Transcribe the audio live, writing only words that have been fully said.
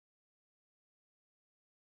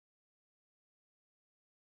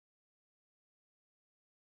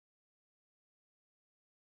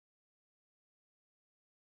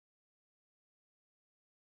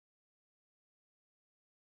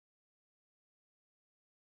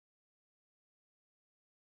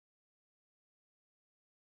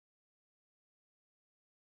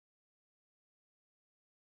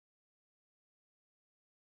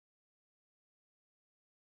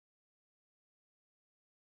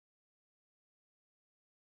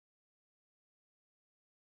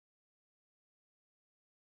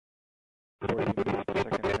40 meters per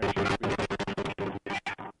second inertial speed.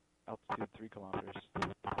 Altitude 3 kilometers.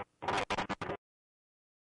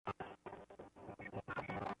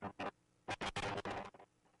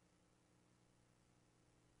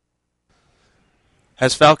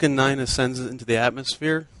 As Falcon 9 ascends into the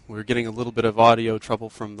atmosphere, we're getting a little bit of audio trouble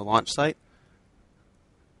from the launch site.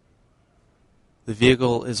 The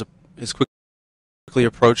vehicle is quickly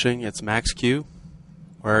approaching its max Q,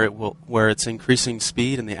 where its increasing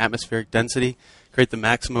speed and the atmospheric density create the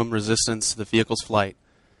maximum resistance to the vehicle's flight.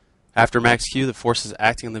 After max Q, the forces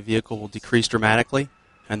acting on the vehicle will decrease dramatically,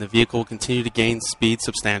 and the vehicle will continue to gain speed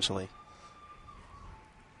substantially.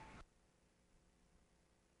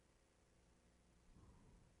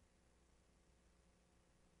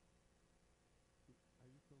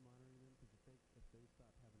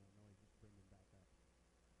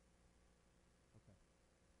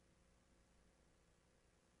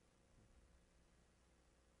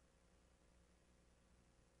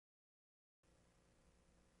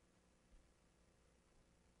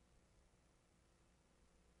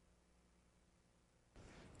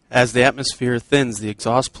 As the atmosphere thins, the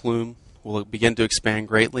exhaust plume will begin to expand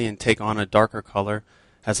greatly and take on a darker color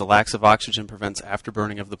as the lack of oxygen prevents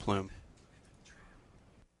afterburning of the plume.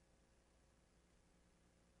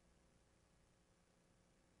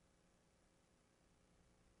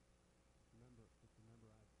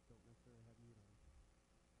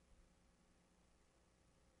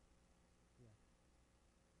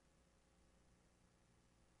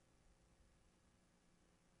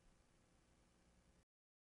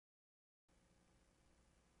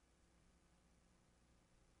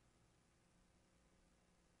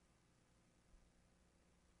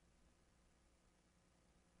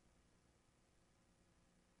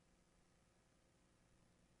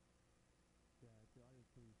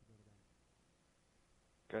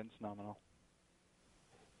 Guidance nominal.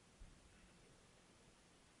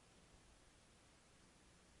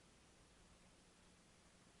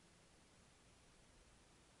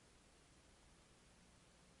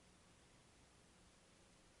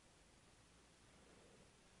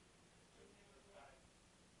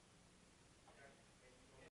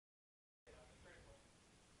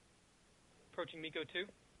 Approaching MECO 2.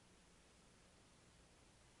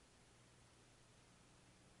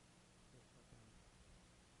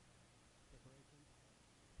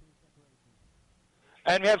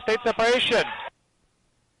 And we have state separation.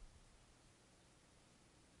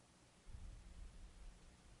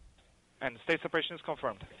 And state separation is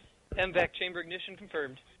confirmed. MVAC chamber ignition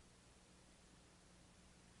confirmed.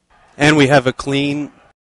 And we have a clean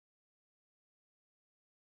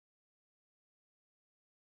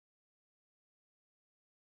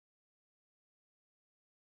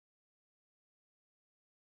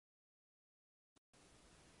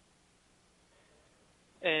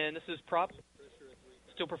And this is prop.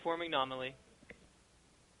 Still performing nominally.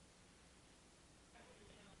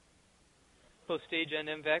 Both stage and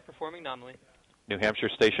MVAC performing nominally. New Hampshire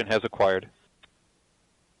station has acquired.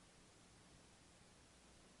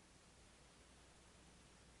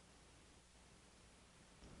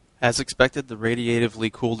 As expected, the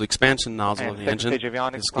radiatively cooled expansion nozzle of the engine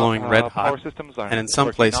is glowing red hot, and in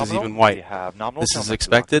some places even white. This is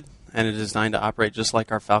expected, and it is designed to operate just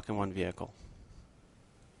like our Falcon 1 vehicle.